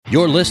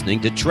You're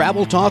listening to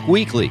Travel Talk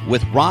Weekly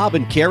with Rob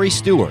and Carrie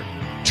Stewart,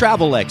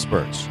 travel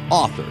experts,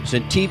 authors,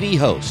 and TV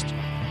hosts.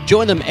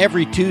 Join them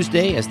every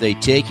Tuesday as they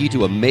take you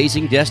to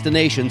amazing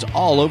destinations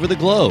all over the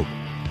globe.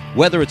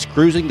 Whether it's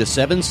cruising the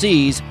seven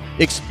seas,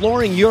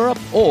 exploring Europe,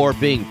 or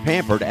being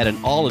pampered at an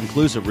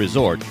all-inclusive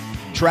resort,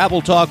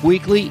 Travel Talk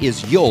Weekly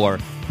is your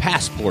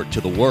passport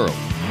to the world.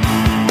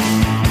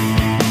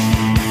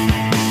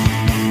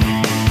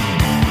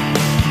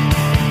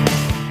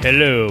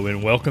 Hello,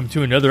 and welcome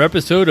to another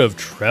episode of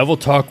Travel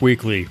Talk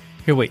Weekly.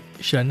 Here, wait,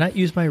 should I not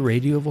use my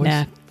radio voice?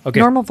 Nah, okay.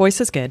 Normal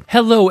voice is good.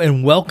 Hello,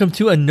 and welcome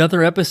to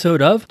another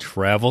episode of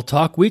Travel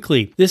Talk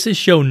Weekly. This is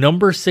show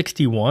number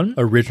 61,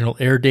 original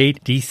air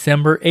date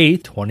December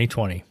 8th,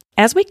 2020.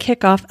 As we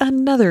kick off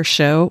another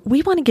show,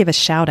 we want to give a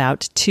shout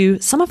out to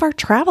some of our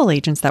travel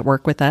agents that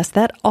work with us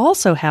that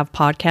also have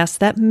podcasts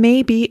that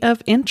may be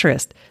of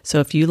interest. So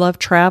if you love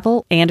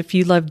travel and if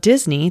you love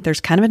Disney,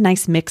 there's kind of a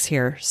nice mix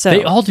here. So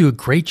they all do a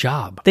great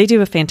job. They do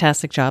a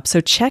fantastic job.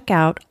 So check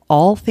out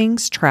All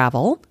Things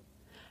Travel,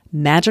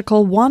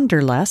 Magical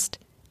Wanderlust,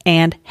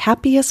 and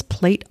Happiest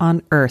Plate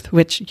on Earth,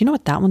 which, you know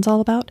what that one's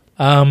all about?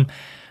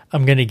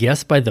 I'm going to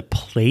guess by the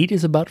plate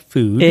is about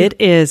food. It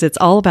is. It's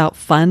all about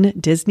fun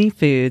Disney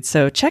food.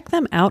 So check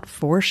them out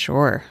for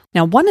sure.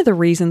 Now, one of the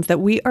reasons that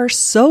we are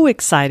so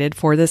excited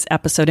for this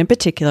episode in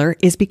particular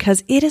is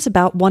because it is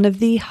about one of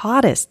the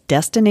hottest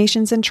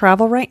destinations in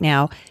travel right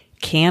now,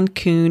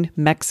 Cancun,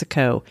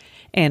 Mexico.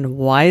 And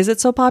why is it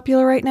so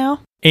popular right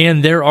now?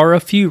 And there are a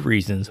few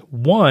reasons.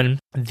 One,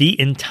 the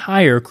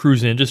entire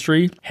cruise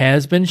industry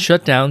has been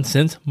shut down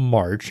since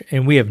March,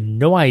 and we have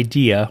no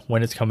idea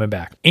when it's coming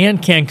back.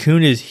 And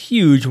Cancun is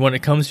huge when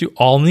it comes to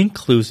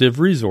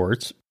all-inclusive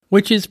resorts,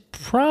 which is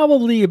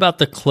probably about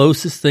the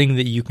closest thing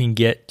that you can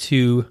get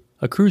to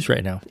a cruise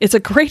right now. It's a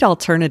great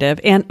alternative.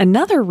 And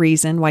another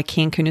reason why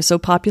Cancun is so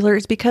popular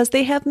is because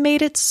they have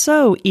made it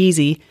so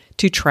easy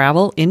to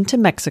travel into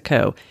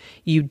Mexico.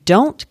 You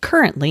don't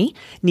currently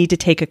need to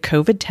take a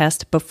COVID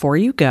test before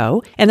you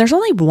go. And there's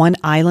only one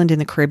island in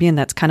the Caribbean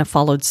that's kind of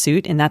followed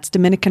suit, and that's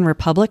Dominican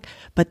Republic.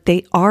 But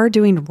they are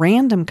doing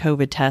random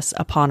COVID tests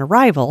upon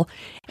arrival.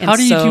 And how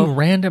do you do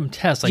random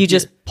tests? Like you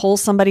just pull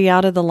somebody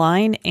out of the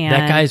line and...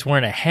 That guy's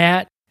wearing a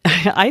hat.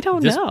 I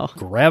don't know.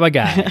 Grab a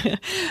guy.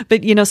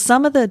 But, you know,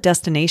 some of the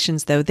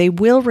destinations, though, they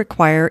will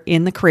require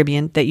in the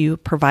Caribbean that you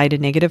provide a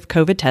negative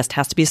COVID test. It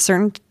has to be a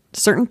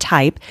certain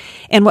type.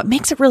 And what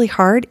makes it really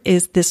hard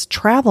is this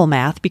travel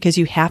math, because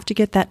you have to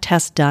get that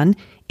test done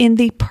in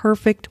the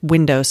perfect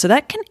window. So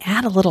that can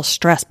add a little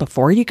stress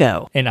before you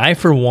go. And I,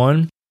 for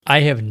one,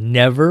 I have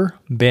never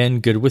been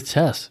good with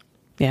tests.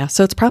 Yeah,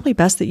 so it's probably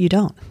best that you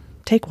don't.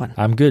 Take one.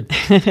 I'm good.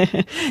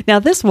 Now,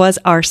 this was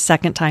our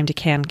second time to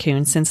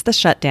Cancun since the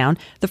shutdown.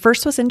 The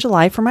first was in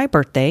July for my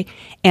birthday.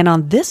 And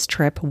on this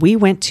trip, we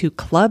went to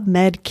Club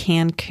Med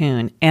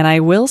Cancun. And I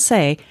will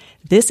say,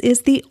 this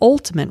is the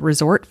ultimate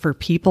resort for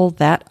people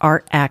that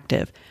are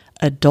active,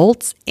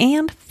 adults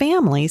and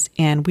families.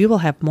 And we will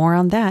have more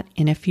on that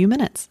in a few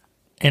minutes.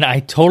 And I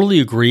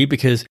totally agree,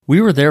 because we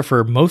were there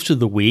for most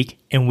of the week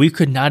and we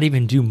could not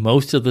even do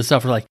most of the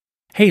stuff. We're like,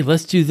 hey,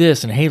 let's do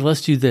this, and hey,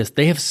 let's do this.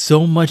 They have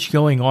so much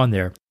going on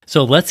there.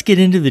 So let's get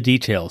into the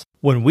details.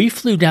 When we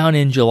flew down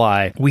in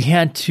July, we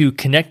had to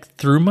connect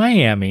through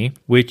Miami,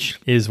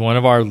 which is one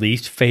of our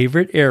least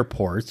favorite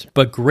airports.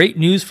 But great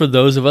news for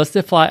those of us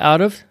that fly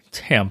out of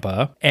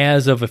Tampa.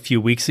 As of a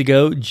few weeks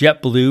ago,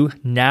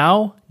 JetBlue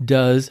now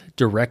does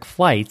direct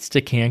flights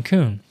to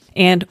Cancun.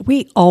 And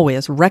we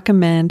always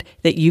recommend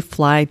that you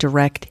fly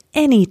direct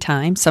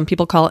anytime. Some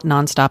people call it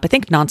nonstop. I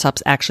think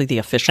nonstop's actually the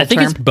official term.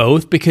 I think it's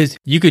both, because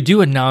you could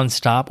do a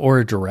nonstop or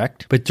a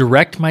direct, but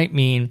direct might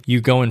mean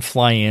you go and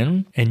fly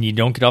in and you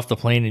don't get off the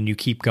plane and you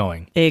keep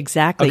going.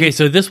 Exactly. Okay,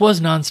 so this was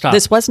nonstop.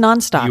 This was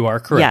nonstop. You are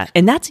correct. Yeah,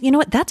 and that's, you know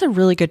what, that's a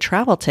really good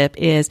travel tip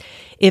is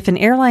if an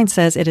airline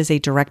says it is a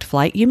direct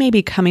flight, you may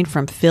be coming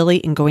from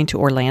Philly and going to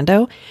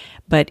Orlando,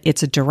 but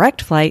it's a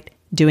direct flight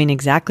doing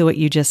exactly what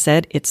you just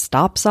said. It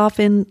stops off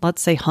in,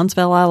 let's say,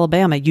 Huntsville,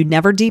 Alabama. You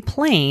never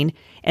deplane,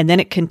 and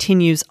then it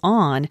continues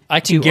on to Orlando. I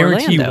can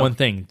guarantee you one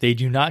thing. They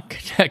do not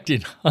connect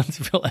in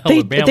Huntsville,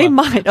 Alabama. They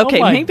might.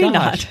 Okay, maybe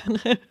gosh.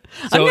 not.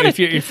 So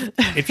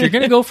if you're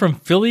going to go from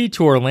Philly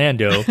to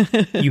Orlando,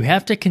 you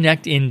have to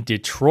connect in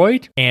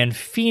Detroit and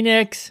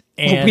Phoenix.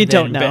 And we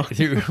don't know.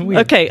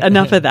 Okay,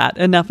 enough of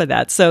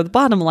that. So the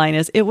bottom line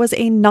is it was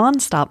a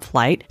nonstop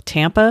flight.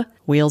 Tampa,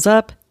 wheels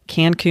up.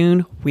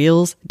 Cancun,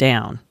 wheels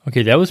down.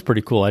 Okay, that was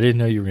pretty cool. I didn't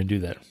know you were going to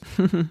do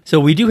that. So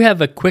we do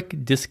have a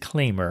quick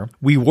disclaimer.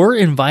 We were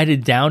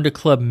invited down to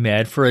Club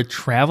Med for a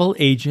travel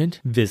agent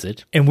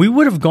visit, and we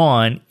would have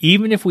gone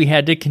even if we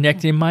had to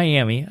connect in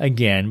Miami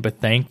again, but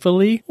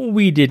thankfully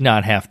we did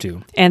not have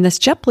to. And this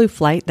JetBlue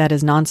flight that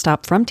is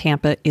nonstop from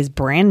Tampa is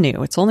brand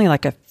new. It's only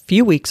like a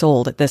few weeks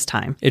old at this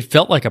time. It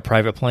felt like a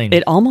private plane.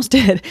 It almost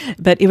did,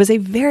 but it was a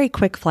very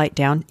quick flight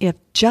down, if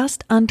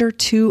just under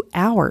 2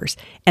 hours.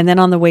 And then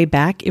on the way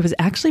back, it was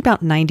actually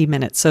about 90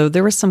 minutes. So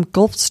there was some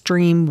Gulf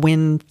Stream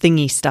wind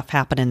thingy stuff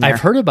happening there.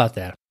 I've heard about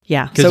that.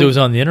 Yeah. Because it was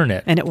on the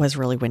internet. And it was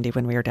really windy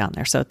when we were down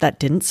there, so that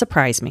didn't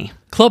surprise me.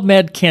 Club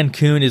Med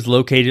Cancun is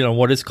located on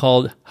what is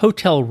called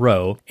Hotel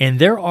Row, and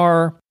there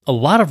are a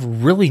lot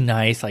of really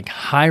nice, like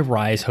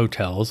high-rise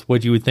hotels,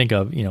 what you would think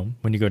of,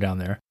 when you go down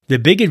there. The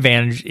big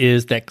advantage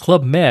is that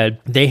Club Med,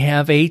 they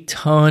have a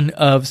ton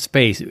of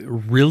space,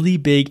 really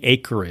big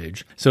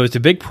acreage. So it's a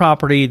big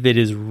property that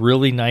is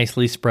really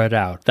nicely spread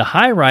out. The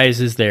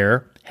high-rises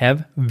there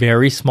have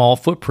very small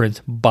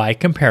footprints by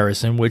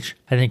comparison, which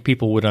I think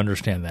people would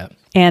understand that.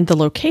 And the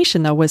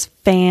location, though, was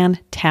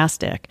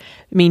fantastic.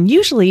 I mean,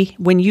 usually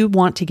when you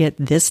want to get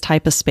this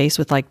type of space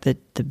with like the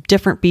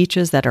different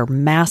beaches that are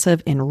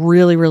massive and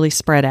really, really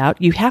spread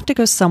out, you have to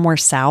go somewhere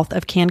south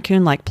of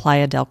Cancun, like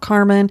Playa del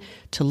Carmen,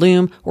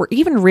 Tulum, or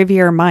even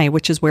Riviera Maya,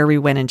 which is where we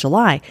went in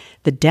July.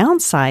 The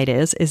downside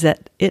is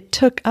that it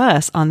took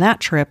us on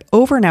that trip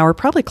over an hour,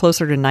 probably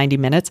closer to 90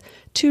 minutes,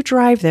 to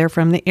drive there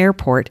from the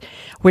airport,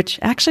 which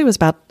actually was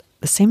about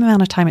the same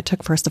amount of time it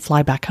took for us to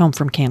fly back home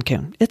from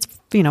Cancun. It's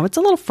a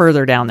little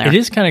further down there. It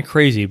is kind of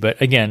crazy,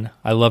 but again,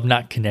 I love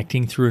not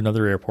connecting through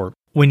another airport.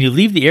 When you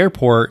leave the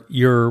airport,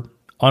 you're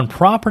on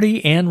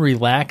property and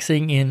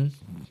relaxing in,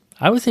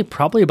 I would say,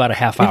 probably about a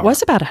half hour. It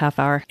was about a half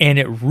hour. And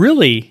it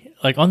really,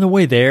 like on the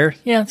way there,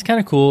 yeah, it's kind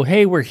of cool.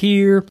 Hey, we're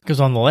here.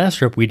 Because on the last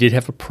trip, we did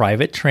have a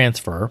private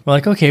transfer. We're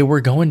like, okay, we're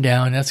going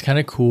down. That's kind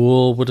of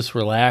cool. We'll just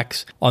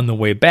relax. On the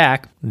way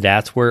back,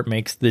 that's where it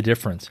makes the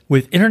difference.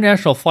 With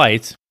international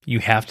flights, you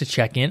have to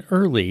check in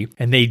early,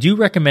 and they do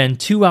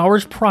recommend 2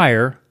 hours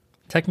prior,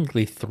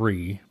 technically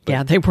 3.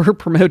 Yeah, they were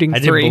promoting 3,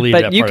 didn't believe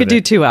but that you part could of do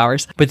it. 2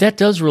 hours. But that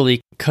does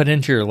really cut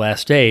into your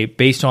last day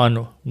based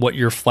on what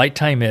your flight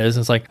time is.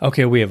 It's like,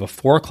 okay, we have a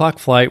 4 o'clock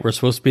flight. We're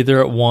supposed to be there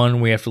at 1.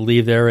 We have to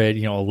leave there at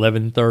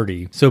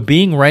 11:30. So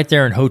being right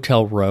there in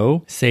Hotel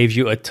Row saves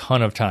you a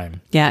ton of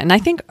time. Yeah, and I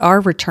think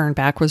our return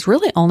back was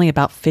really only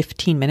about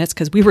 15 minutes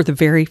because we were the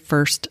very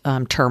first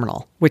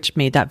terminal, which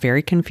made that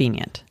very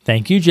convenient.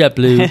 Thank you,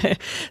 JetBlue.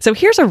 So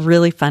here's a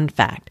really fun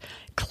fact.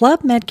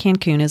 Club Med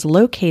Cancun is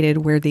located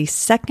where the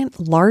second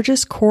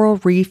largest coral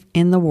reef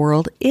in the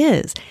world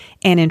is.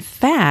 And in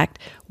fact,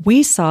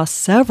 we saw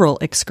several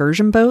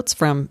excursion boats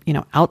from,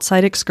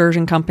 outside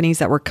excursion companies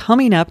that were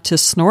coming up to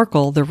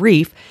snorkel the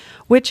reef,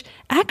 which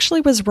actually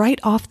was right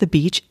off the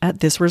beach at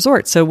this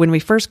resort. So when we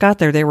first got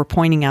there, they were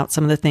pointing out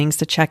some of the things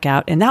to check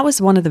out. And that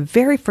was one of the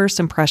very first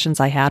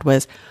impressions I had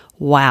was,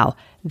 wow,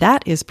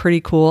 that is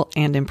pretty cool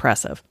and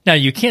impressive. Now,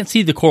 you can't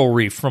see the coral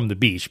reef from the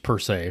beach per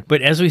se,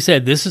 but as we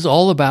said, this is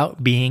all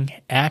about being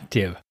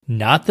active.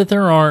 Not that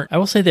there aren't, I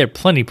will say there are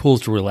plenty of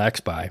pools to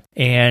relax by.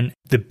 And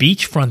the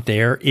beachfront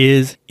there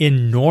is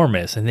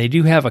enormous, and they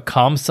do have a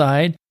calm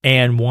side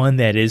and one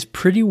that is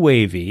pretty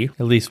wavy,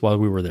 at least while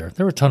we were there.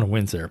 There were a ton of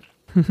winds there.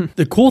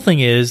 The cool thing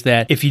is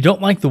that if you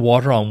don't like the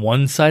water on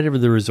one side of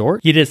the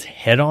resort, you just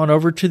head on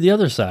over to the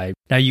other side.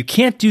 Now, you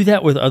can't do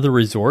that with other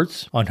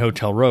resorts on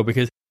Hotel Row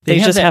because they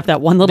just have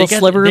that one little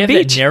sliver of beach. They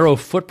have that narrow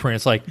footprint.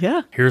 It's like,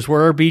 here's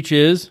where our beach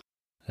is,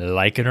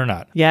 like it or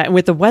not. Yeah, and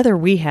with the weather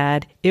we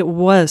had, it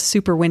was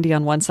super windy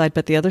on one side,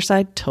 but the other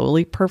side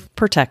totally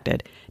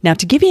protected. Now,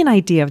 to give you an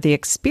idea of the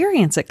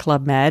experience at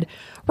Club Med,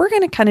 we're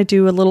going to kind of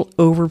do a little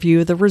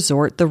overview of the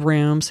resort, the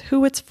rooms,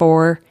 who it's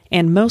for,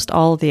 and most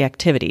all of the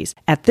activities.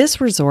 At this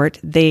resort,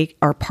 they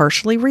are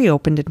partially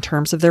reopened in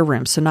terms of their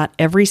rooms, so not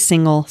every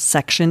single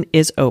section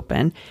is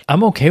open.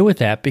 I'm okay with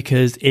that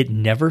because it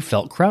never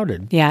felt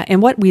crowded. Yeah,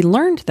 and what we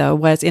learned, though,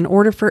 was in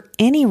order for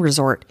any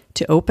resort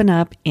to open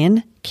up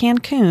in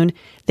Cancun,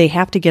 they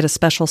have to get a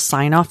special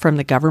sign-off from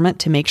the government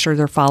to make sure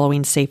they're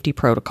following safety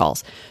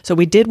protocols. So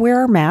we did wear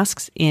our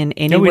masks in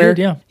anywhere,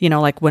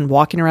 like when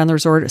walking around the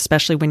resort,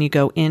 especially when you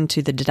go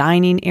into the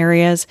dining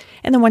areas.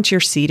 And then once you're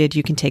seated,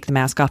 you can take the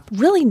mask off.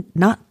 Really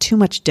not too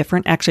much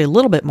different, actually a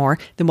little bit more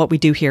than what we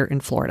do here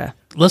in Florida.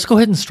 Let's go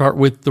ahead and start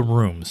with the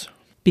rooms.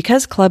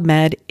 Because Club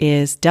Med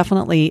is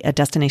definitely a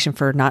destination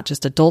for not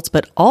just adults,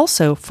 but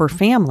also for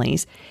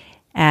families,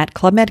 at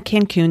Club Med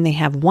Cancun, they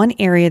have one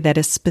area that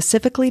is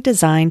specifically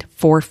designed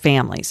for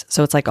families.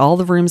 So it's like all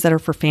the rooms that are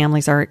for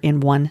families are in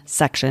one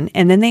section.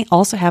 And then they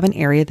also have an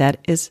area that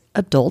is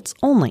adults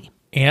only.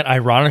 And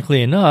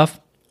ironically enough,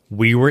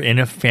 we were in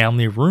a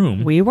family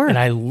room. We were. And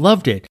I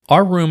loved it.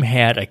 Our room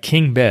had a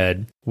king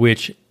bed,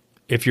 which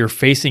if you're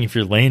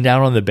laying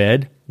down on the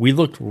bed, we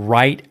looked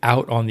right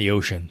out on the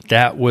ocean.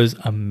 That was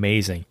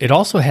amazing. It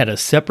also had a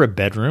separate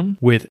bedroom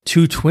with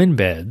 2 twin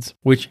beds,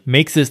 which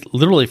makes this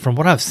literally, from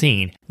what I've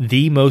seen,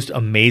 the most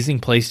amazing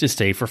place to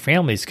stay for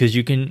families because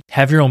you can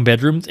have your own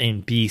bedrooms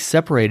and be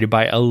separated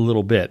by a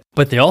little bit.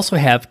 But they also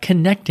have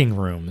connecting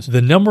rooms.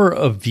 The number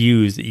of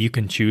views that you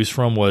can choose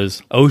from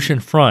was ocean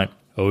front,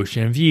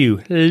 ocean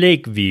view,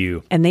 lake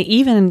view. And they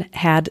even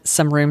had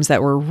some rooms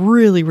that were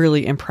really,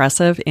 really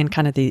impressive in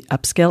kind of the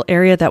upscale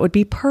area that would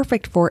be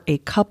perfect for a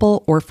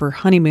couple or for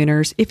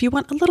honeymooners if you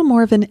want a little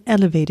more of an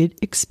elevated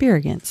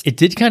experience. It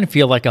did kind of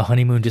feel like a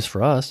honeymoon just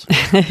for us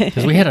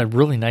because we had a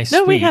really nice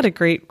suite. No, we had a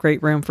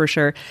great room for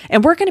sure.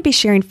 And we're going to be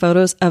sharing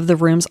photos of the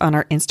rooms on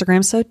our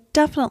Instagram, so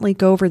definitely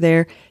go over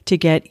there to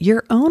get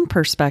your own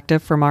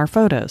perspective from our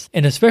photos.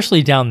 And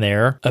especially down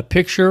there, a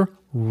picture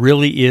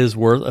really is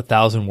worth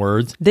 1,000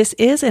 words. This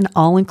is an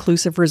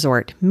all-inclusive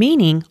resort,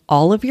 meaning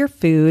all of your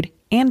food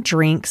and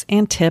drinks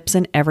and tips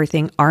and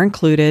everything are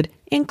included,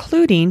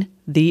 including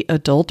the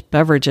adult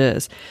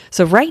beverages.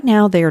 So right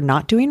now they are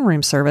not doing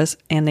room service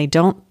and they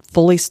don't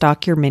fully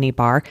stock your mini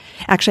bar.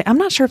 Actually, I'm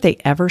not sure if they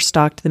ever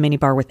stocked the mini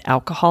bar with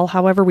alcohol.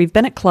 However, we've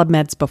been at Club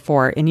Meds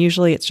before and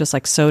usually it's just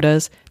like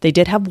sodas. They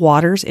did have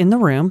waters in the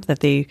room that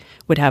they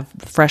would have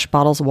fresh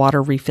bottles of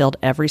water refilled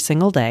every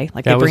single day.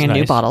 Like they bring in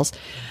new bottles.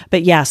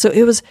 But yeah, so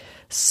it was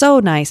so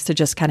nice to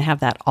just kind of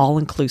have that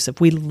all-inclusive.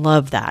 We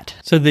love that.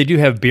 So they do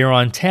have beer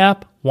on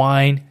tap,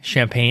 wine,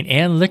 champagne,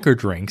 and liquor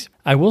drinks.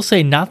 I will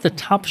say not the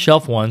top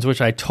shelf ones,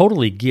 which I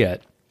totally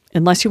get.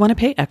 Unless you want to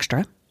pay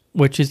extra.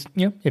 Which is,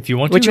 if you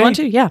want to. Which you want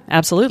to, yeah,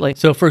 absolutely.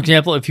 So for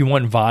example, if you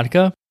want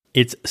vodka,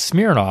 it's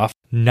Smirnoff,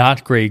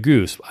 not Grey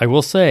Goose. I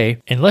will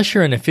say, unless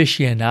you're an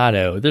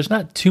aficionado, there's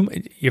not too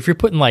much. If you're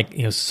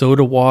putting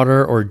soda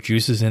water or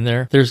juices in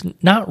there, there's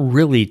not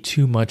really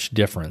too much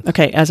difference.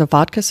 Okay, as a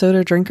vodka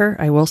soda drinker,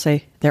 I will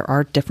say there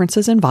are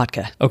differences in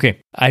vodka.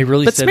 Okay, I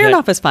really but said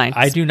Smirnoff that. is fine.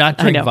 I do not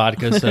drink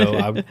vodka, so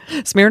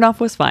Smirnoff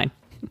was fine.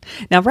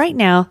 Now, right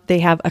now, they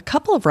have a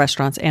couple of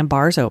restaurants and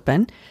bars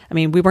open. I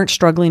mean, we weren't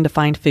struggling to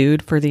find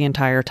food for the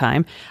entire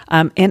time.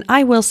 And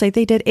I will say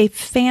they did a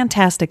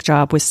fantastic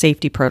job with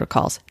safety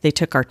protocols. They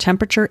took our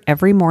temperature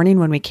every morning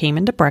when we came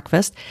into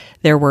breakfast.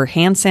 There were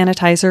hand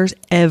sanitizers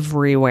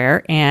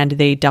everywhere, and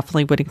they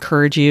definitely would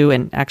encourage you.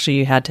 And actually,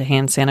 you had to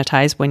hand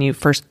sanitize when you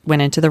first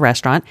went into the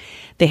restaurant.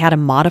 They had a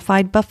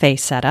modified buffet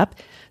setup.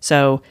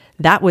 So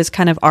that was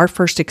kind of our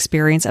first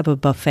experience of a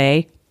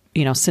buffet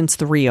since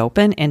the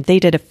reopen, and they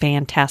did a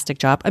fantastic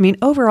job. I mean,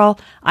 overall,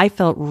 I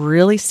felt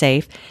really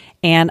safe,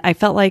 and I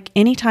felt like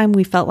anytime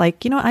we felt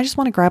like, I just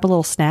want to grab a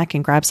little snack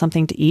and grab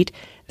something to eat,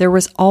 there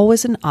was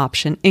always an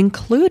option,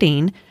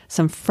 including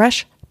some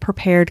fresh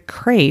prepared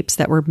crepes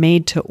that were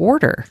made to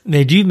order.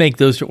 They do make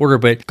those to order,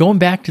 but going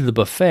back to the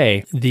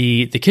buffet,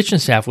 the kitchen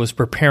staff was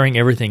preparing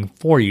everything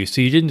for you. So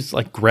you didn't just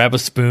grab a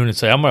spoon and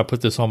say, I'm going to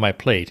put this on my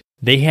plate.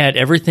 They had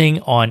everything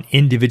on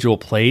individual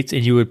plates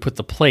and you would put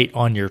the plate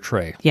on your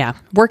tray. Yeah,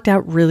 worked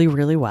out really,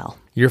 really well.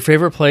 Your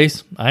favorite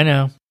place? I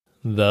know.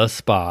 The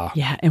spa.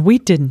 Yeah, and we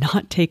did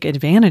not take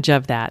advantage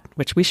of that,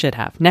 which we should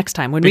have. Next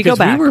time when we go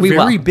back, we were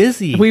very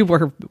busy. We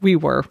were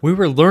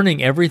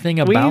learning everything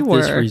about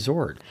this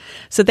resort.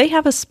 So they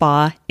have a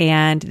spa,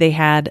 and they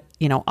had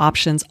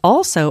options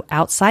also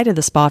outside of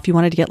the spa. If you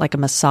wanted to get like a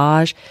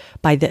massage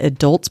by the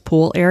adults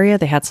pool area,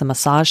 they had some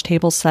massage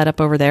tables set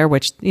up over there,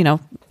 which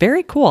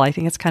very cool. I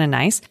think it's kind of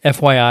nice.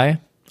 FYI.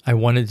 I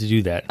wanted to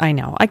do that. I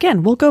know.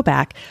 Again, we'll go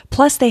back.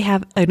 Plus, they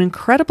have an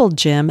incredible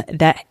gym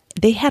that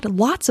they had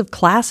lots of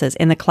classes,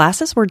 and the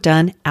classes were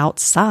done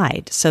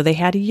outside. So they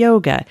had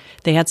yoga.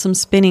 They had some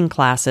spinning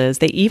classes.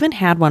 They even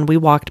had one we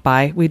walked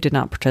by. We did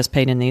not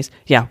participate in these.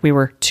 Yeah, we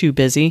were too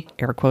busy,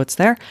 air quotes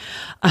there.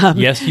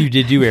 Yes, you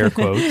did do air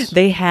quotes.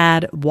 They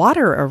had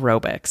water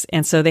aerobics.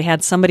 And so they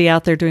had somebody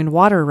out there doing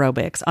water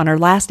aerobics. On our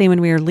last day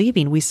when we were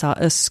leaving, we saw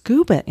a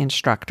scuba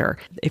instructor.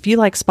 If you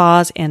like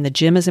spas and the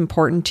gym is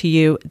important to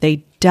you,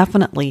 they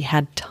definitely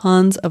had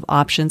tons of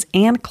options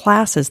and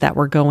classes that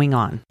were going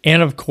on.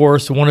 And of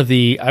course, one of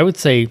the, I would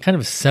say, kind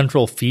of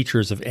central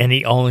features of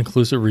any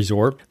all-inclusive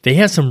resort, they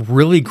had some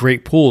really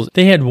great pools.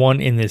 They had one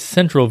in the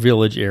Central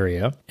Village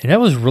area, and that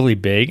was really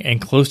big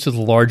and close to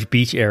the large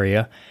beach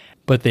area.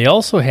 But they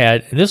also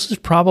had, and this was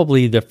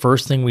probably the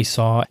first thing we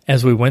saw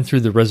as we went through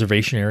the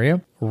reservation area,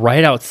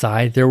 right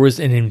outside, there was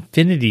an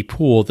infinity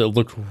pool that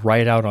looked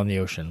right out on the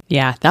ocean.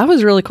 Yeah, that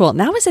was really cool. And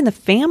that was in the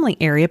family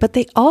area, but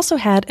they also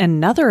had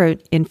another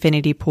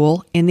infinity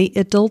pool in the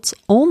adults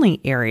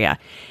only area.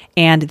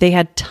 And they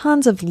had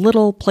tons of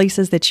little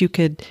places that you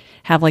could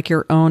have like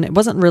your own, it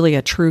wasn't really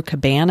a true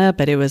cabana,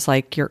 but it was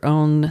like your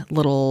own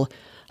little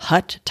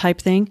hut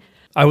type thing.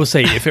 I will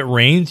say, if it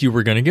rains, you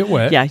were going to get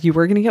wet. Yeah, you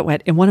were going to get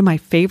wet. And one of my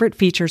favorite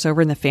features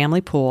over in the family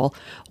pool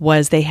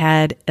was they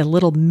had a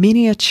little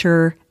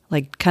miniature,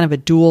 like kind of a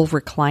dual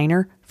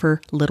recliner for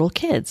little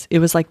kids. It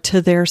was like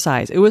to their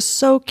size. It was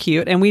so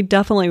cute. And we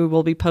definitely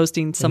will be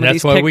posting some of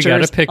these pictures we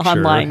got a picture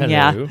online.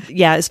 Hello.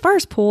 Yeah. As far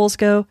as pools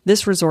go,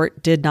 this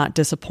resort did not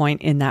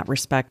disappoint in that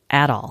respect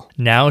at all.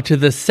 Now to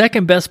the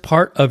second best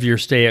part of your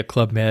stay at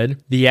Club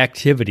Med, the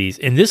activities.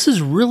 And this is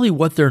really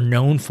what they're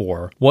known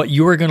for. What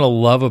you are going to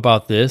love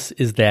about this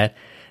is that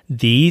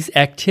these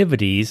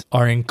activities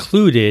are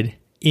included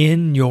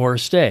in your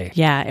stay.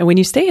 Yeah. And when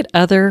you stay at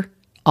other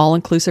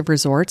all-inclusive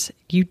resorts,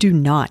 you do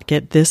not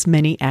get this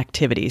many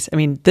activities. I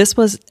mean, this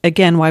was,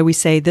 again, why we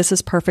say this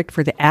is perfect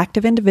for the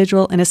active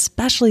individual and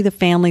especially the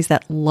families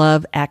that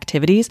love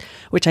activities,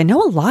 which I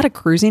know a lot of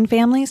cruising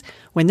families,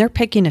 when they're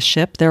picking a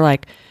ship, they're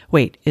like,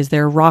 wait, is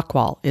there a rock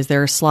wall? Is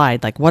there a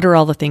slide? Like, what are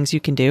all the things you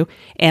can do?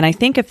 And I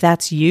think if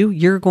that's you,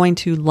 you're going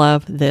to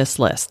love this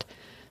list.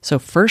 So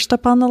first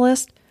up on the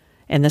list,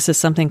 and this is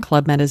something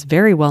Club Med is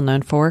very well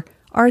known for,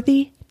 are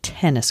the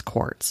tennis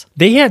courts.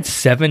 They had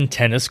 7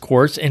 tennis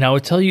courts, and I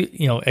would tell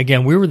you,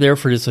 again, we were there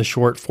for just a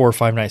short 4 or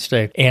 5 night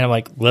stay, and I'm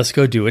like, let's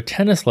go do a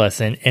tennis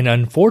lesson. And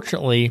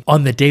unfortunately,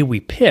 on the day we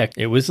picked,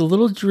 it was a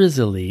little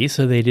drizzly,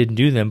 so they didn't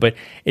do them. But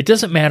it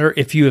doesn't matter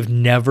if you have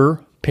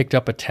never picked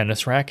up a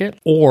tennis racket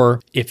or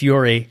if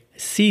you're a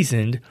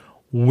seasoned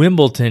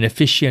Wimbledon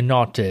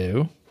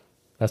aficionado.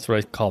 That's what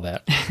I call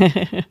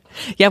that.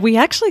 Yeah, we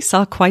actually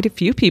saw quite a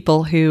few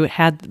people who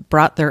had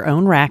brought their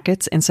own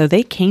rackets, and so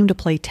they came to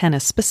play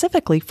tennis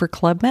specifically for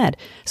Club Med.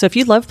 So if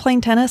you love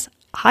playing tennis,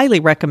 highly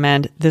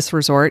recommend this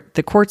resort.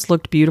 The courts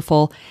looked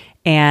beautiful,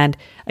 and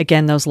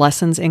again, those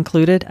lessons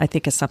included, I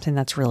think is something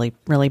that's really,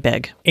 really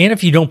big. And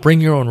if you don't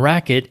bring your own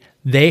racket,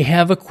 they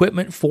have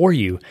equipment for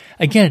you.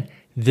 Again,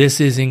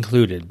 this is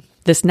included.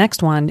 This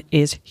next one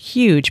is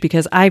huge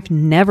because I've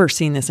never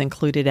seen this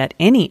included at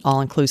any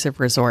all-inclusive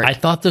resort. I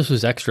thought this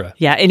was extra.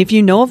 Yeah, and if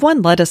you know of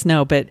one, let us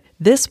know. But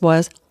this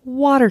was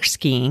water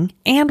skiing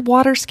and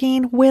water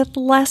skiing with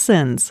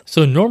lessons.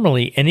 So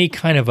normally any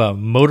kind of a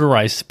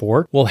motorized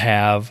sport will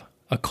have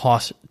a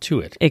cost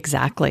to it.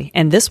 Exactly.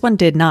 And this one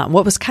did not.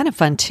 What was kind of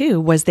fun too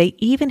was they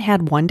even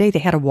had one day they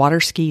had a water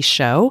ski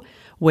show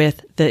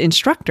with the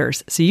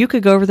instructors. So you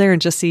could go over there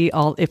and just see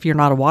all, if you're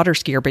not a water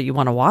skier, but you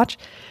want to watch.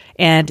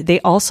 And they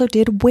also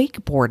did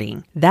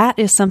wakeboarding. That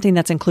is something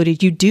that's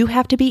included. You do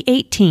have to be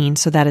 18,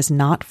 so that is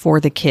not for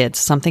the kids.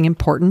 Something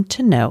important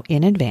to know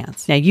in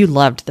advance. Now, you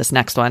loved this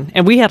next one,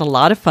 and we had a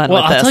lot of fun with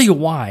this. Well, I'll tell you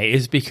why,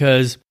 is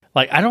because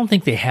I don't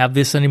think they have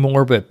this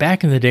anymore, but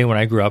back in the day when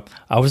I grew up,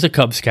 I was a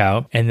Cub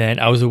Scout, and then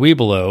I was a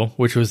Weebelo,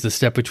 which was the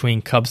step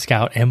between Cub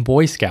Scout and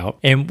Boy Scout.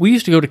 And we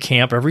used to go to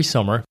camp every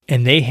summer,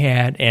 and they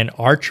had an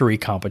archery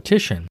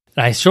competition.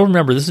 And I still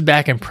remember, this is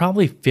back in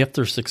probably 5th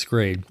or 6th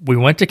grade. We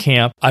went to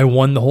camp, I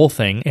won the whole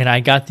thing, and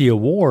I got the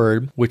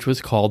award, which was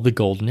called the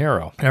Golden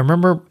Arrow. And I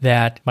remember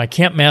that my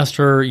camp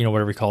master,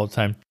 whatever we call it at the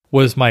time,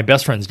 was my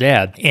best friend's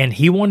dad, and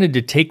he wanted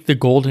to take the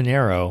Golden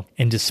Arrow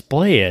and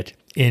display it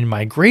in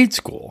my grade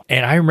school.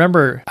 And I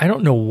remember, I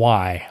don't know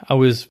why, I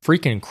was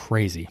freaking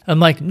crazy. I'm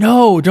like,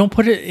 no, don't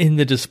put it in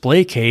the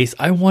display case.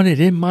 I want it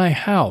in my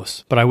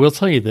house. But I will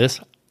tell you this,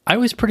 I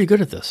was pretty good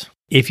at this.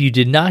 If you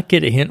did not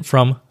get a hint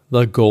from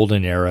the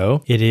Golden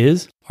Arrow, it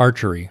is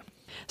archery.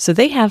 So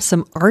they have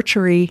some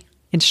archery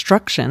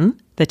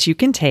instruction that you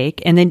can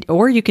take, and then,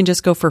 or you can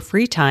just go for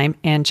free time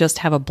and just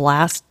have a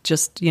blast,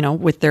 just,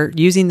 with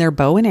using their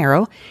bow and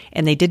arrow.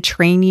 And they did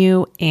train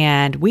you,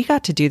 and we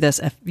got to do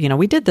this,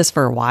 we did this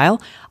for a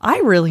while. I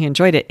really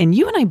enjoyed it. And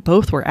you and I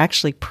both were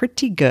actually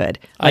pretty good.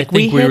 I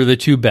think we were the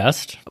two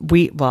best.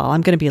 Well,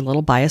 I'm going to be a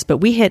little biased, but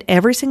we hit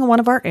every single one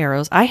of our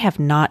arrows. I have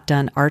not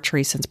done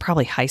archery since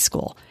probably high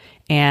school.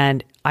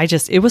 And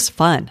it was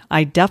fun.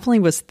 I definitely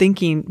was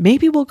thinking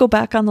maybe we'll go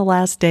back on the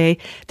last day.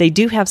 They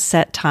do have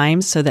set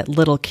times so that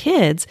little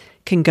kids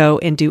can go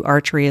and do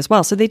archery as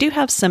well. So they do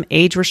have some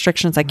age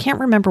restrictions. I can't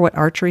remember what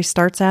archery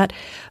starts at,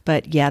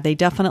 but yeah, they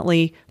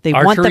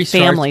want the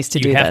families to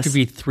do this. You have to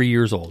be 3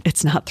 years old.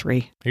 It's not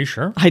 3. Are you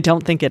sure? I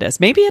don't think it is.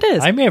 Maybe it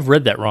is. I may have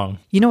read that wrong.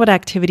 You know what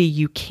activity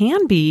you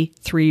can be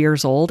 3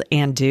 years old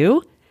and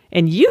do?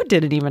 And you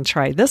didn't even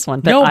try this one,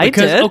 but I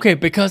did. Okay,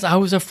 because I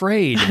was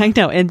afraid. I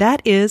know, and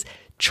that is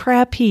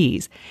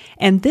trapeze.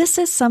 And this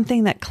is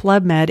something that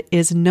Club Med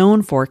is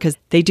known for because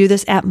they do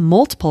this at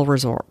multiple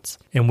resorts.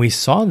 And we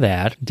saw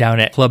that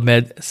down at Club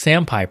Med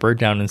Sandpiper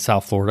down in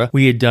South Florida.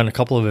 We had done a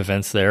couple of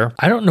events there.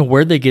 I don't know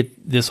where they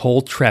get this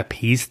whole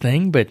trapeze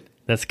thing, but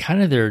that's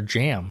kind of their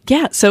jam.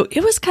 Yeah, so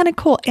it was kind of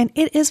cool. And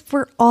it is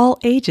for all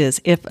ages.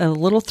 If a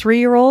little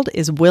 3-year-old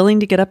is willing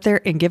to get up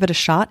there and give it a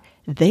shot,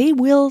 they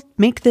will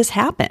make this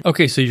happen.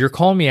 Okay, so you're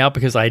calling me out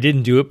because I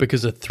didn't do it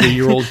because a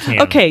 3-year-old can.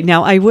 Okay,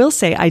 now I will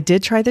say I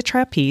did try the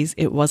trapeze.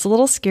 It was a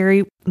little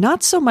scary.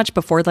 Not so much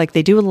before,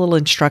 they do a little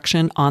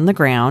instruction on the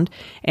ground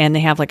and they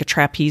have a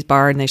trapeze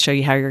bar and they show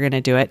you how you're going to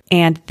do it.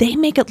 And they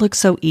make it look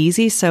so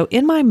easy. So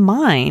in my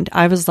mind,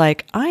 I was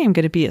like, I am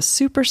going to be a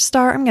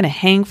superstar. I'm going to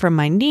hang from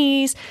my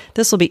knees.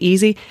 This will be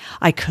easy.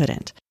 I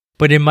couldn't.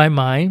 But in my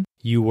mind,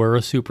 you were a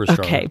superstar.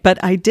 Okay,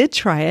 but I did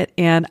try it,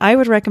 and I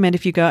would recommend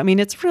if you go,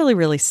 it's really,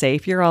 really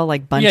safe. You're all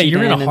bungee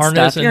you're in a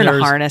harness. You're in a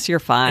harness, you're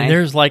fine. And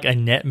there's a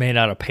net made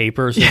out of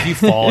paper, so if you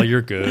fall,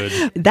 you're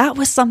good. That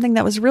was something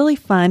that was really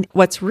fun.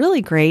 What's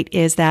really great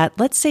is that,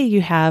 let's say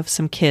you have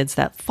some kids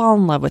that fall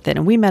in love with it,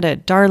 and we met a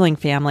darling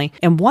family,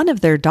 and one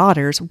of their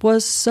daughters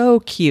was so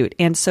cute,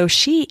 and so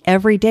she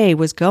every day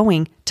was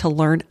going to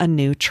learn a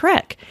new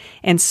trick.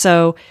 And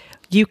so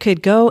you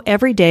could go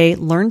every day,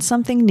 learn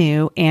something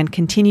new, and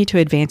continue to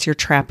advance your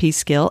trapeze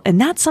skill. And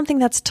that's something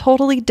that's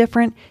totally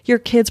different. Your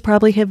kids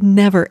probably have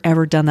never,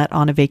 ever done that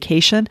on a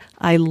vacation.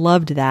 I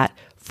loved that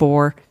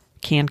for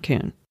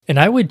Cancun. And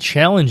I would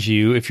challenge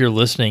you, if you're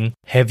listening,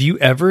 have you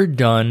ever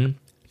done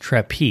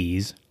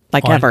trapeze?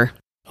 Ever.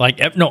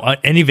 On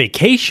any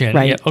vacation?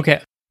 Right. Yeah,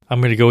 okay.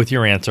 I'm going to go with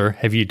your answer.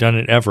 Have you done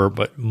it ever,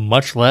 but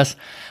much less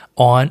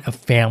on a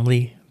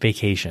family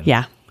vacation?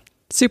 Yeah.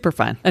 Super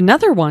fun.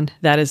 Another one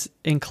that is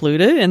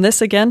included, and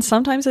this again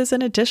sometimes is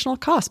an additional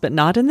cost, but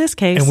not in this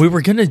case. And we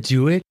were going to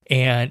do it,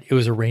 and it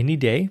was a rainy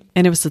day.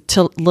 And it was a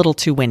little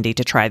too windy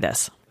to try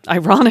this.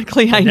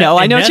 Ironically, I know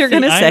what you're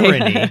going to say.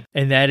 Irony,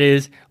 and that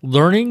is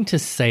learning to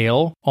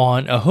sail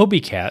on a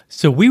Hobie Cat.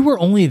 So we were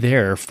only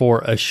there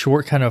for a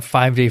short kind of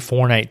 5-day,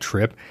 4-night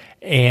trip.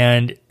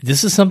 And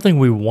this is something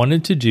we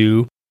wanted to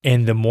do.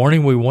 And the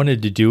morning we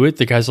wanted to do it,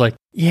 the guy's like,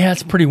 yeah,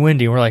 it's pretty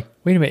windy. And we're like,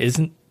 wait a minute,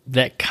 isn't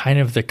that kind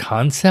of the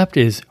concept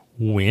is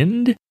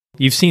wind?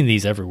 You've seen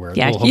these everywhere.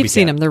 Yeah, you've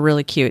seen them. They're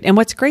really cute. And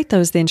what's great,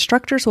 though, is the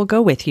instructors will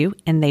go with you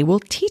and they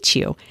will teach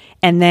you.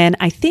 And then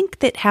I think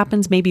that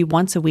happens maybe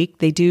once a week.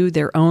 They do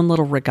their own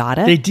little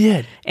regatta. They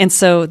did. And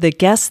so the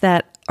guests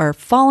that are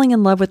falling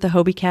in love with the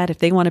Hobie Cat, if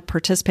they want to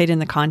participate in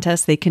the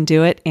contest, they can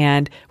do it.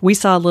 And we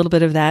saw a little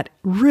bit of that.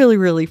 Really,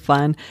 really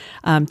fun.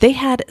 They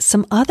had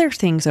some other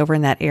things over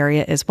in that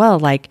area as well,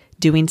 like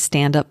doing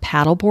stand-up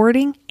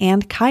paddleboarding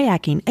and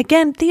kayaking.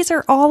 Again, these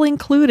are all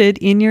included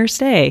in your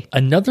stay.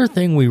 Another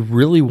thing we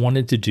really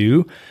wanted to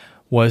do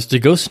was to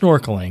go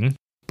snorkeling,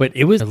 but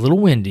it was a little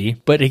windy.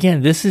 But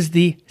again, this is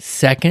the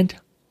second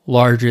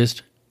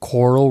largest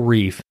coral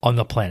reef on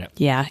the planet.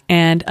 Yeah,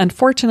 and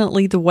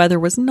unfortunately, the weather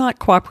was not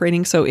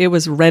cooperating, so it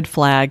was red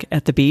flag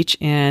at the beach.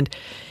 And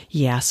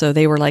yeah, so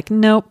they were like,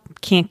 nope,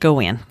 can't go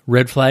in.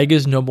 Red flag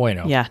is no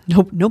bueno. Yeah,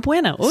 no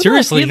bueno. Oh,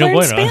 seriously, no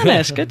bueno.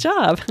 Spanish. Good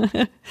job.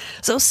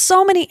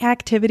 So many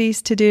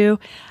activities to do.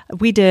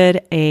 We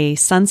did a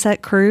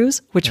sunset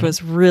cruise, which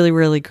was really,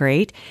 really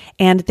great.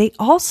 And they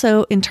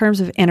also, in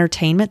terms of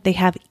entertainment, they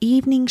have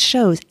evening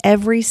shows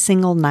every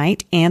single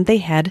night, and they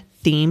had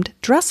themed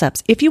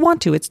dress-ups. If you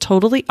want to, it's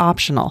totally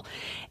optional.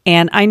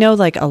 And I know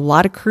like a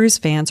lot of cruise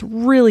fans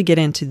really get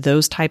into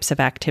those types of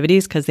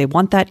activities because they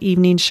want that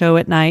evening show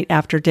at night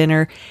after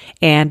dinner,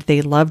 and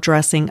they love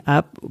dressing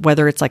up,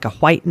 whether it's like a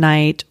white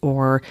night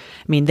or,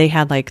 I mean, they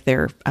had like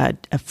their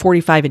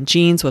 45 in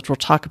jeans, which we'll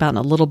talk about in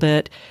a little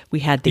bit. We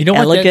had the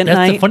elegant night.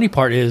 That's the funny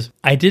part is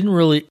I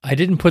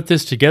didn't put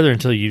this together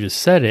until you just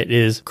said it,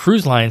 is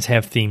cruise lines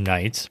have theme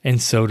nights,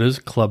 and so does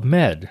Club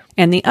Med.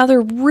 And the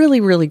other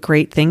really, really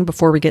great thing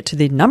before we get to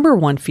the number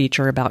one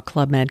feature about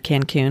Club Med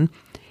Cancun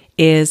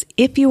is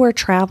if you are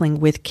traveling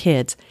with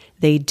kids,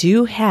 they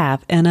do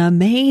have an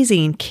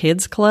amazing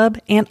kids club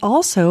and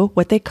also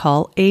what they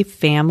call a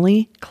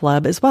family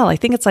club as well. I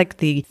think it's like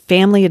the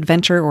family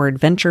adventure or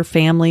adventure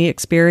family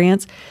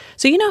experience.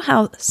 So you know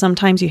how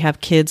sometimes you have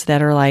kids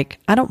that are like,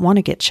 I don't want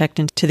to get checked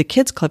into the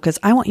kids club because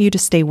I want you to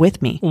stay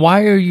with me.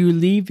 Why are you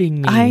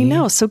leaving me? I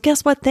know. So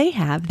guess what they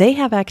have? They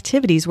have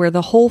activities where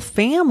the whole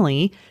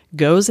family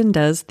goes and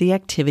does the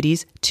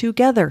activities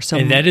together.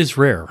 And that is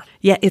rare.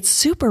 Yeah, it's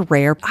super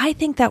rare. I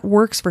think that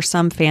works for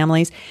some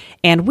families.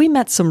 And we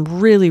met some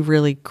really,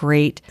 really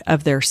great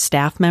of their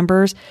staff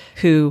members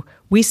who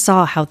we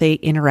saw how they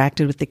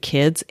interacted with the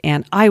kids.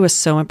 And I was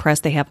so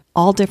impressed. They have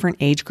all different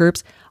age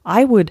groups.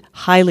 I would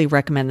highly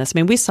recommend this. I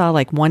mean, we saw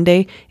like one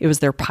day it was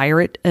their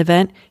pirate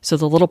event. So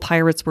the little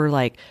pirates were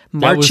like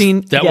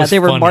marching. They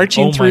were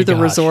marching through the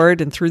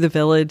resort and through the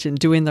village and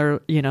doing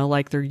their,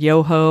 like their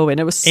yo-ho. And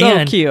it was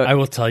so cute. I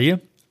will tell you,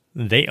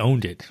 they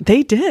owned it.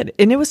 They did.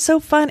 And it was so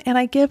fun. And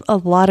I give a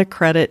lot of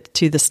credit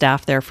to the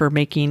staff there for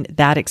making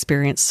that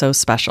experience so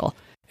special.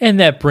 And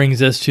that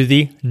brings us to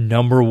the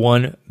number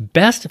one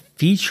best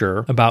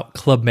feature about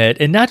Club Med,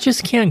 and not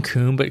just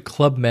Cancun, but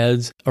Club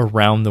Meds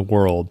around the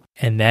world.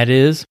 And that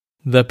is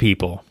the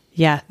people.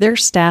 Yeah, their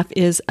staff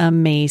is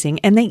amazing.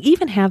 And they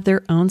even have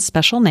their own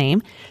special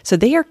name. So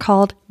they are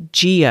called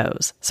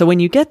GOs. So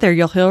when you get there,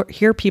 you'll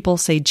hear people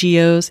say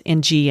GOs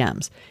and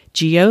GMs.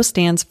 GO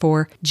stands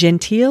for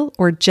Gentile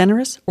or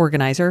Generous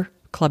Organizer.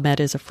 Club Med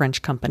is a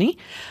French company.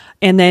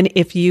 And then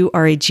if you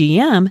are a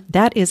GM,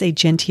 that is a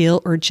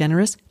Gentile or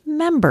Generous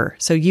Member.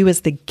 So you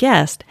as the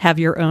guest have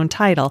your own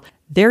title.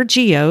 Their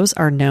GOs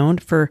are known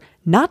for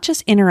not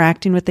just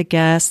interacting with the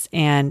guests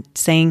and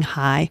saying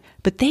hi,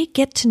 but they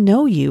get to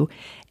know you.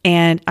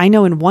 And I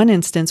know in one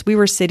instance, we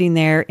were sitting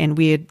there and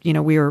we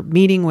were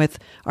meeting with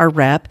our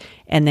rep,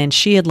 and then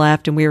she had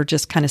left and we were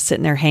just kind of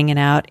sitting there hanging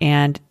out,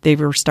 and they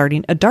were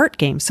starting a dart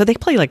game. So they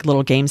play like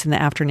little games in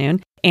the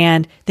afternoon,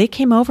 and they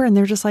came over and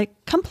they're just like,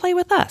 come play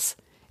with us.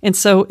 And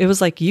so it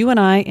was like you and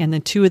I and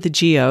then two of the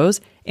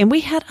GOs, and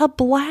we had a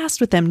blast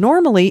with them.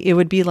 Normally it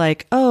would be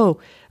like, oh,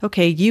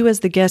 okay, you as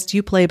the guest,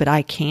 you play, but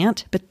I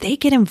can't. But they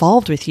get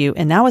involved with you.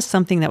 And that was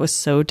something that was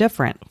so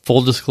different.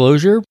 Full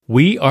disclosure,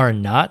 we are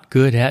not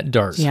good at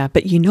darts. Yeah,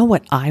 but you know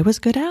what I was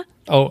good at?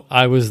 Oh,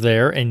 I was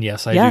there, and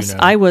yes, I do know. Yes,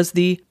 I was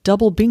the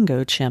double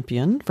bingo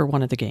champion for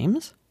one of the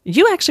games.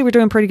 You actually were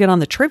doing pretty good on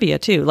the trivia,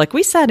 too. Like,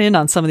 we sat in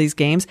on some of these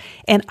games,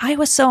 and I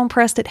was so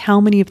impressed at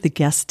how many of the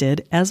guests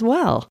did as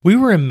well. We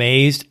were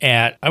amazed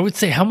at, I would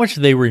say, how much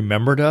they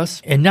remembered us,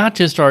 and not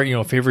just our,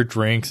 favorite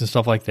drinks and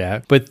stuff like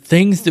that, but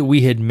things that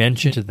we had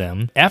mentioned to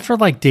them. After,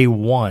 like, day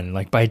one,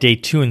 like by day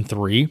 2 and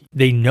 3,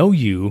 they know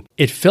you.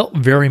 It felt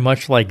very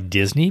much like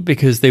Disney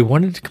because they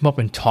wanted to come up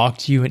and talk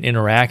to you and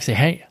interact, say,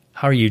 hey,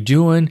 how are you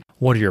doing?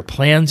 What are your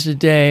plans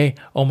today?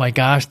 Oh my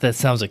gosh, that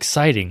sounds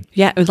exciting.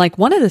 Yeah, it was like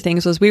one of the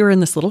things was we were in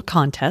this little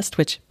contest,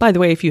 which, by the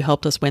way, if you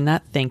helped us win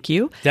that, thank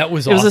you. That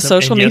was awesome. It was a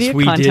social and media yes,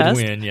 we contest.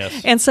 did win,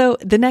 yes. And so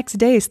the next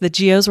day, the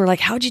GOs were like,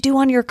 how'd you do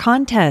on your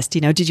contest?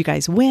 Did you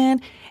guys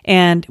win?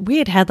 And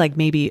we had like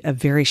maybe a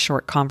very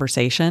short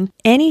conversation.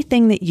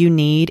 Anything that you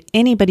need,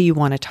 anybody you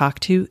want to talk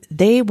to,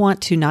 they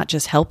want to not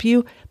just help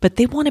you, but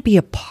they want to be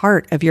a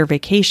part of your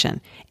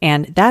vacation.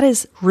 And that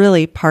is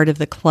really part of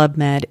the Club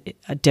Med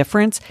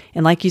difference.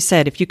 And like you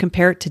said, if you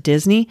compare it to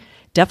Disney,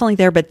 definitely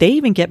there, but they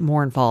even get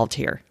more involved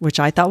here,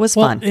 which I thought was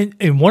fun.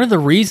 And one of the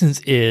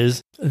reasons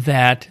is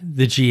that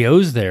the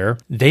GOs there,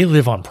 they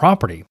live on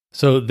property.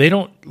 So they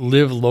don't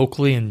live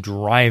locally and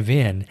drive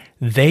in.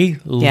 They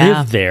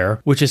live there,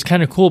 which is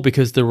kind of cool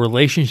because the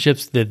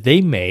relationships that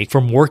they make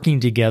from working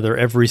together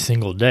every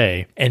single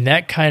day. And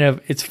that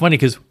it's funny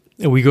because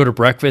we go to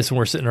breakfast and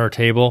we're sitting at our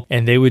table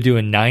and they would do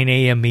a 9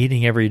 a.m.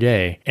 meeting every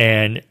day.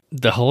 And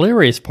the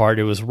hilarious part,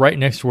 it was right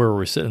next to where we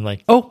were sitting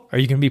like, oh, are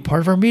you going to be part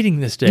of our meeting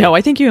this day? No,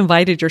 I think you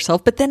invited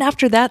yourself. But then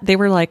after that, they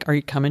were like, are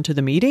you coming to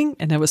the meeting?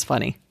 And it was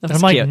funny. And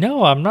I'm like,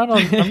 no, I'm not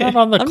on the I'm clock. not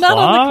on the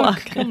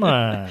clock. Come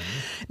on.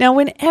 Now,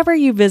 whenever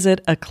you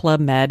visit a Club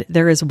Med,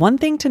 there is one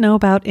thing to know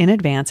about in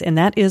advance, and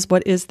that is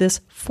what is this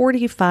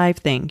 45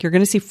 thing. You're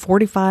going to see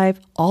 45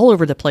 all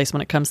over the place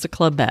when it comes to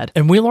Club Med.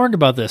 And we learned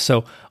about this.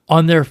 So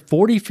on their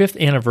 45th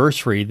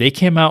anniversary, they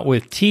came out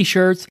with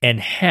T-shirts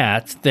and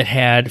hats that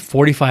had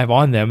 45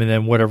 on them and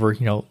then whatever,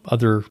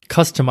 other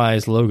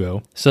customized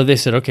logo. So they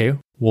said, okay,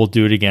 we'll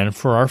do it again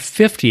for our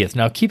 50th.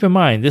 Now, keep in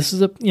mind, this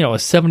is a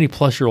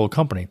 70-plus-year-old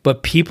company.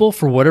 But people,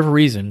 for whatever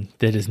reason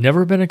that has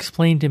never been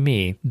explained to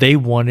me, they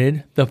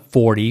wanted the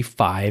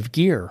 45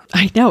 gear.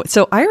 I know.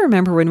 So I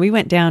remember when we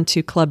went down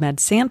to Club Med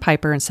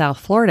Sandpiper in South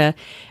Florida,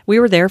 we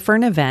were there for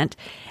an event,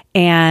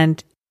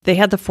 and they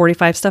had the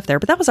 45 stuff there,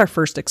 but that was our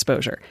first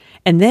exposure.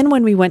 And then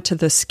when we went to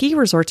the ski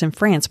resorts in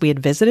France, we had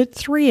visited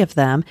 3 of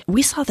them.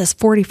 We saw this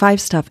 45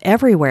 stuff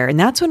everywhere. And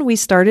that's when we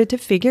started to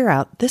figure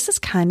out this is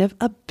kind of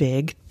a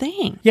big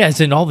thing. Yeah,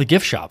 it's in all the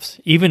gift shops,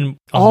 even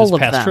on this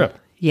past trip.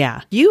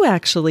 Yeah. You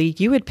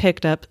had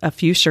picked up a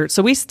few shirts.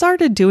 So we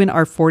started doing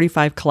our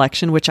 45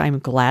 collection, which I'm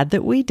glad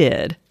that we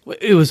did.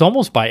 It was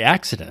almost by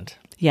accident.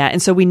 Yeah. And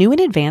so we knew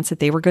in advance that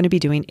they were going to be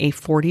doing a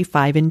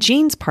 45 in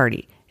jeans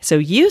party. So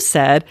you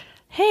said,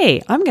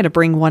 hey, I'm going to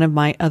bring one of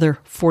my other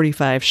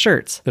 45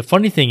 shirts. The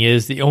funny thing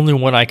is, the only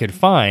one I could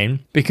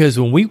find, because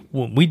when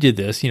we did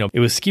this, it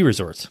was ski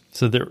resorts.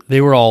 So they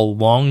were all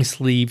long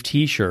sleeve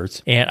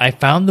T-shirts. And I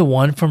found the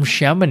one from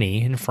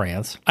Chamonix in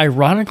France.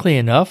 Ironically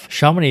enough,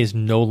 Chamonix is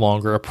no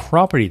longer a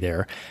property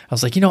there. I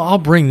was like, I'll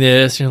bring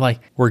this. And you're like,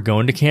 we're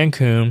going to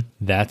Cancun.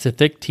 That's a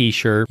thick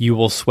T-shirt. You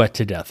will sweat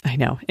to death. I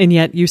know. And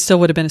yet you still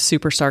would have been a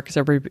superstar because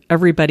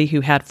everybody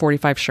who had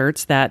 45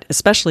 shirts, that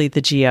especially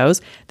the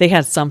GOs, they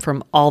had some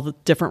from all the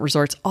different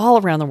resorts all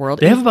around the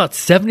world. They have about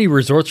 70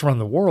 resorts around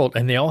the world,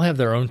 and they all have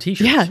their own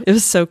T-shirts. Yeah, it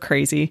was so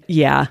crazy.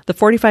 Yeah, the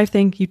 45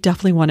 thing you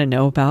definitely want to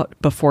know about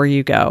before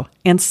you go.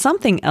 And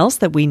something else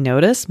that we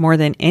noticed more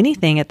than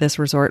anything at this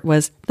resort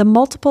was the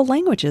multiple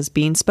languages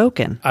being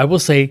spoken. I will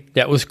say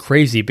that was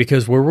crazy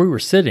because where we were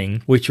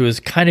sitting, which was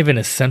kind of in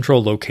a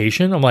central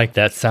location, I'm like,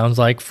 that sounds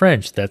like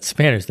French, that's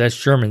Spanish, that's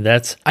German,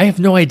 I have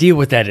no idea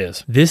what that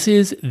is. This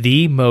is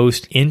the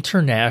most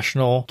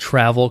international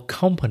travel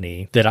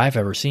company that I've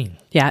ever seen.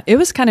 Yeah, it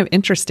was kind of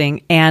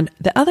interesting. And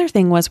the other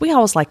thing was we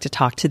always like to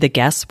talk to the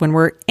guests when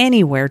we're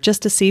anywhere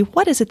just to see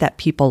what is it that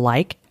people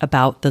like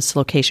about this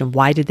location?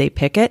 Why did they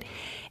pick it?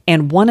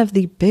 And one of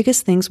the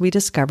biggest things we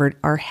discovered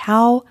are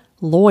how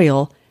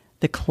loyal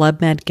the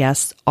Club Med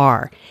guests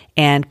are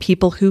and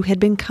people who had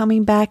been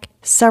coming back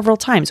several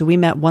times. We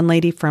met one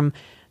lady from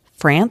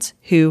France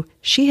who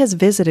she has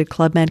visited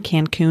Club Med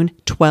Cancun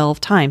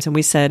 12 times. And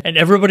we said... And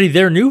everybody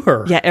there knew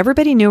her. Yeah,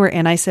 everybody knew her.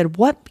 And I said,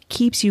 what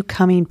keeps you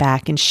coming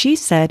back? And she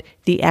said,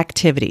 the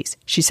activities.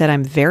 She said,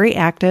 I'm very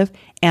active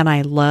and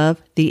I love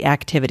the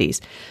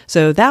activities.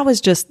 So that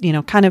was just,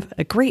 kind of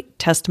a great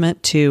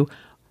testament to...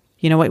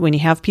 when you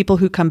have people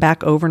who come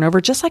back over and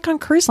over, just like on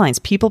cruise lines,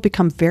 people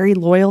become very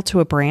loyal to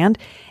a brand.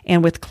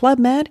 And with Club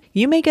Med,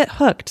 you may get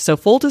hooked. So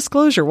full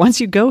disclosure, once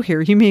you go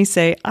here, you may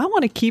say, I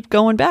want to keep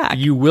going back.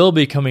 You will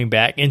be coming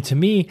back. And to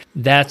me,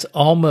 that's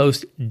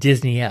almost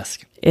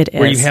Disney-esque. It is.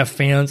 Where you have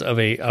fans of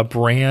a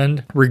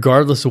brand,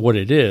 regardless of what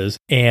it is.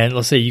 And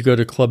let's say you go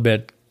to Club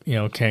Med,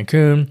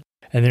 Cancun,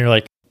 and then you're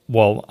like,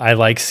 well, I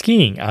like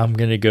skiing. I'm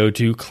going to go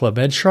to Club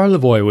Med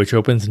Charlevoix, which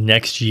opens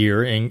next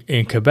year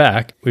in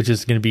Quebec, which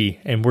is going to be,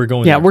 and we're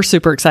going there. Yeah, we're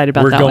super excited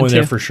about that one, too. We're going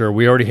there for sure.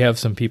 We already have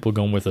some people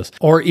going with us.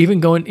 Or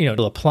even going,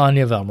 to La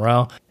Plagne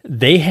Valmoral.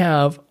 They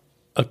have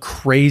a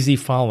crazy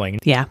following.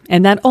 Yeah,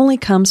 and that only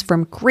comes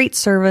from great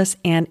service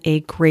and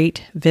a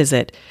great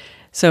visit.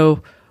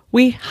 So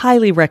we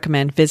highly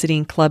recommend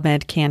visiting Club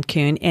Med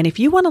Cancun. And if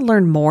you want to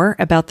learn more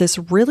about this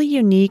really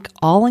unique,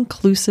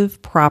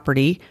 all-inclusive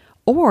property,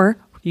 or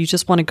you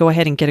just want to go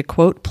ahead and get a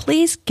quote,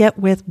 please get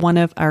with one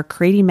of our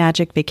Creating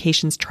Magic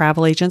Vacations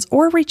travel agents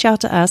or reach out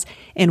to us,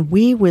 and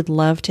we would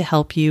love to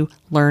help you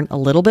learn a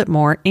little bit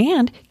more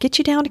and get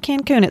you down to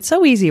Cancun. It's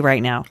so easy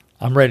right now.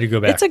 I'm ready to go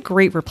back. It's a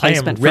great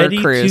replacement for a cruise. I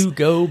am ready to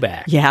go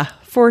back. Yeah,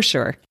 for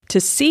sure. To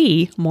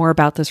see more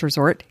about this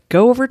resort,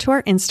 go over to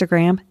our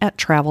Instagram at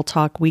Travel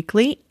Talk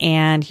Weekly,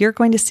 and you're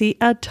going to see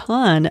a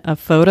ton of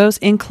photos,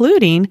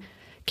 including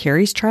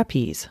Carrie's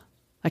trapeze.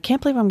 I can't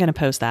believe I'm going to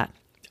post that.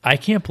 I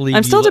can't believe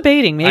I'm still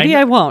debating. Maybe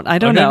I won't. I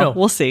don't know. No.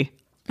 We'll see.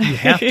 You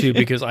have to,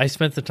 because I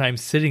spent the time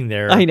sitting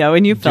there. I know,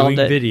 and you filmed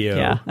doing it. Video.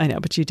 Yeah, I know,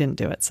 but you didn't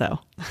do it. So,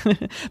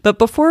 but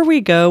before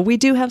we go, we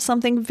do have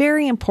something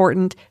very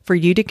important for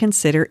you to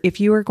consider if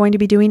you are going to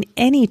be doing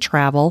any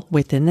travel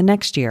within the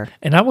next year.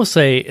 And I will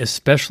say,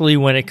 especially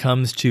when it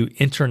comes to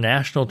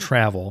international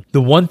travel,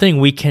 the one thing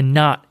we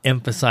cannot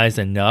emphasize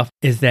enough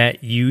is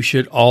that you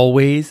should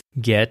always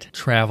get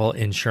travel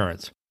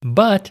insurance.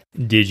 But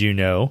did you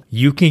know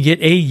you can get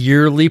a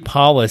yearly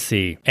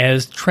policy?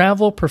 As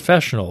travel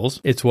professionals,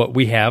 it's what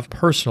we have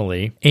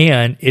personally,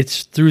 and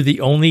it's through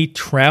the only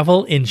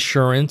travel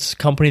insurance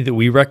company that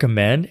we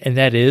recommend, and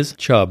that is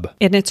Chubb.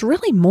 And it's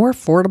really more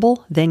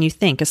affordable than you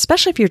think,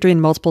 especially if you're doing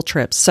multiple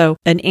trips. So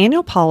an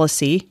annual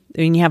policy,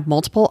 when you have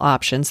multiple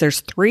options,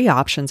 there's 3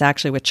 options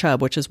actually with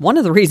Chubb, which is one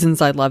of the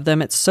reasons I love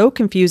them. It's so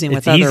confusing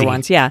with other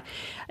ones. Yeah.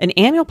 An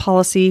annual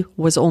policy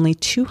was only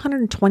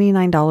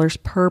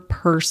 $229 per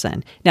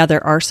person. Now,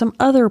 there are some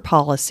other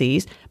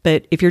policies,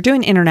 but if you're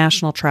doing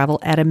international travel,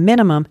 at a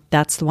minimum,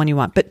 that's the one you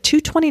want. But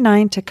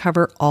 $229 to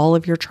cover all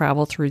of your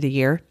travel through the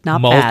year,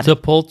 not bad.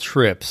 Multiple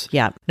trips.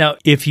 Yeah. Now,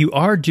 if you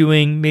are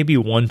doing maybe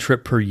 1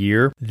 trip per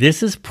year,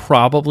 this is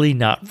probably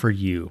not for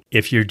you.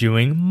 If you're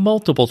doing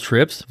multiple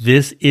trips,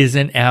 this is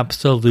an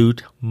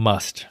absolute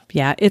must.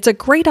 Yeah, it's a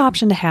great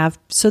option to have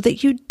so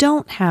that you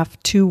don't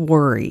have to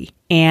worry.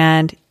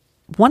 And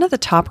one of the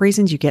top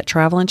reasons you get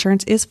travel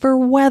insurance is for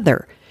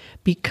weather,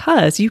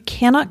 because you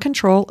cannot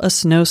control a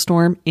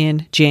snowstorm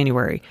in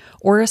January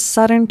or a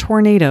sudden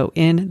tornado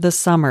in the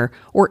summer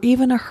or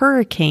even a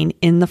hurricane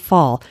in the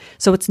fall.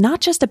 So it's not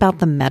just about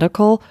the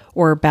medical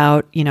or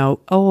about,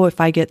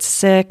 if I get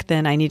sick,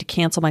 then I need to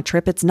cancel my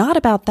trip. It's not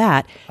about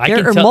that.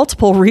 There are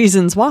multiple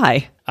reasons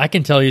why. I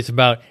can tell you it's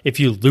about if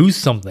you lose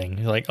something,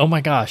 you're like, oh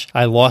my gosh,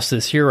 I lost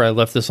this here. I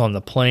left this on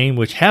the plane,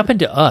 which happened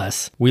to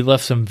us. We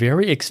left some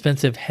very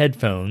expensive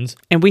headphones.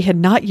 And we had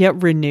not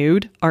yet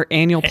renewed our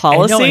annual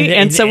policy.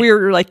 And so we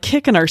were like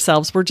kicking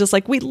ourselves. We're just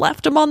like, we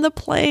left them on the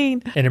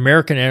plane. And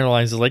American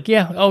Airlines is like,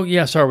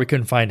 sorry, we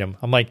couldn't find them.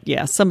 I'm like,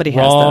 yeah, somebody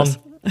wrong. has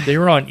those. They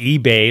were on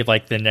eBay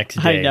like the next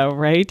day. I know,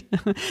 right?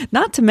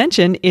 Not to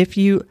mention if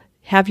you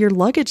have your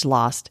luggage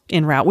lost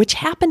en route, which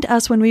happened to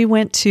us when we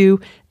went to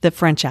the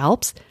French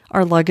Alps.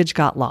 Our luggage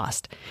got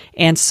lost.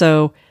 And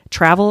so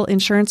travel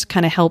insurance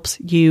kind of helps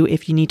you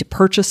if you need to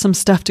purchase some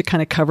stuff to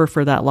kind of cover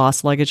for that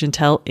lost luggage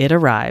until it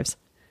arrives.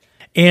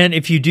 And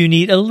if you do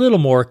need a little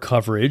more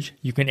coverage,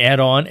 you can add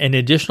on an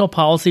additional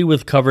policy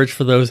with coverage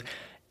for those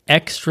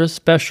extra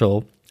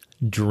special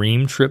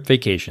dream trip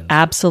vacations.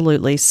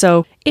 Absolutely.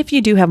 So if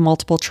you do have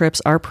multiple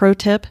trips, our pro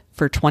tip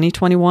for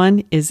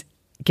 2021 is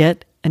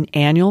get an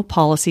annual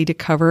policy to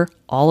cover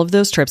all of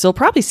those trips. It'll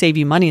probably save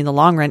you money in the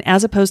long run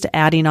as opposed to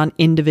adding on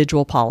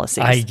individual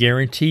policies. I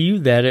guarantee you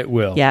that it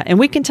will. Yeah, and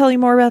we can tell you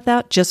more about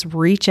that. Just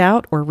reach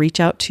out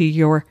to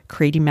your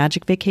Creating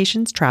Magic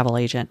Vacations travel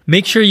agent.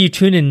 Make sure you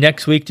tune in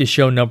next week to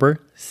show number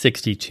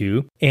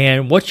 62.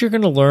 And what you're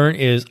going to learn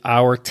is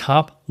our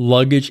top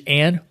luggage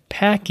and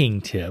packing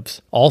tips.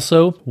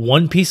 Also,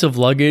 one piece of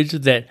luggage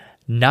that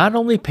not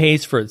only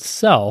pays for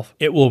itself,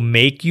 it will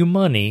make you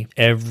money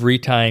every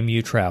time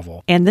you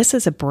travel. And this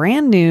is a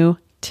brand new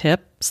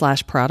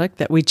tip/product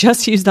that we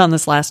just used on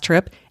this last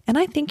trip, and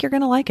I think you're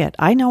going to like it.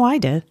 I know I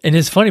did. And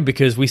it's funny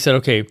because we said,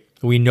 okay,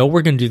 we know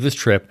we're going to do this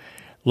trip.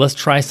 Let's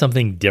try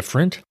something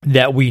different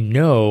that we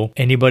know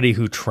anybody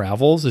who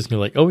travels is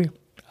going to be like, oh,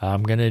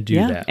 I'm going to do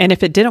that. And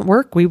if it didn't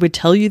work, we would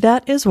tell you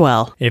that as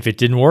well. If it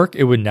didn't work,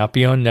 it would not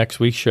be on next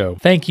week's show.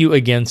 Thank you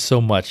again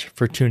so much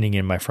for tuning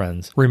in, my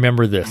friends.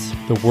 Remember this,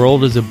 the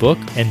world is a book,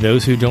 and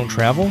those who don't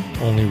travel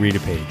only read a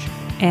page.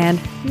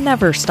 And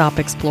never stop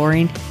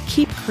exploring.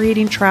 Keep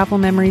creating travel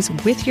memories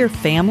with your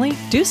family.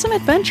 Do some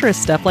adventurous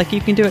stuff like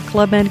you can do at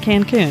Club Med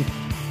Cancun.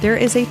 There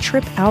is a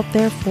trip out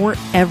there for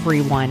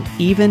everyone,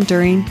 even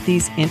during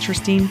these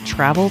interesting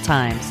travel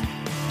times.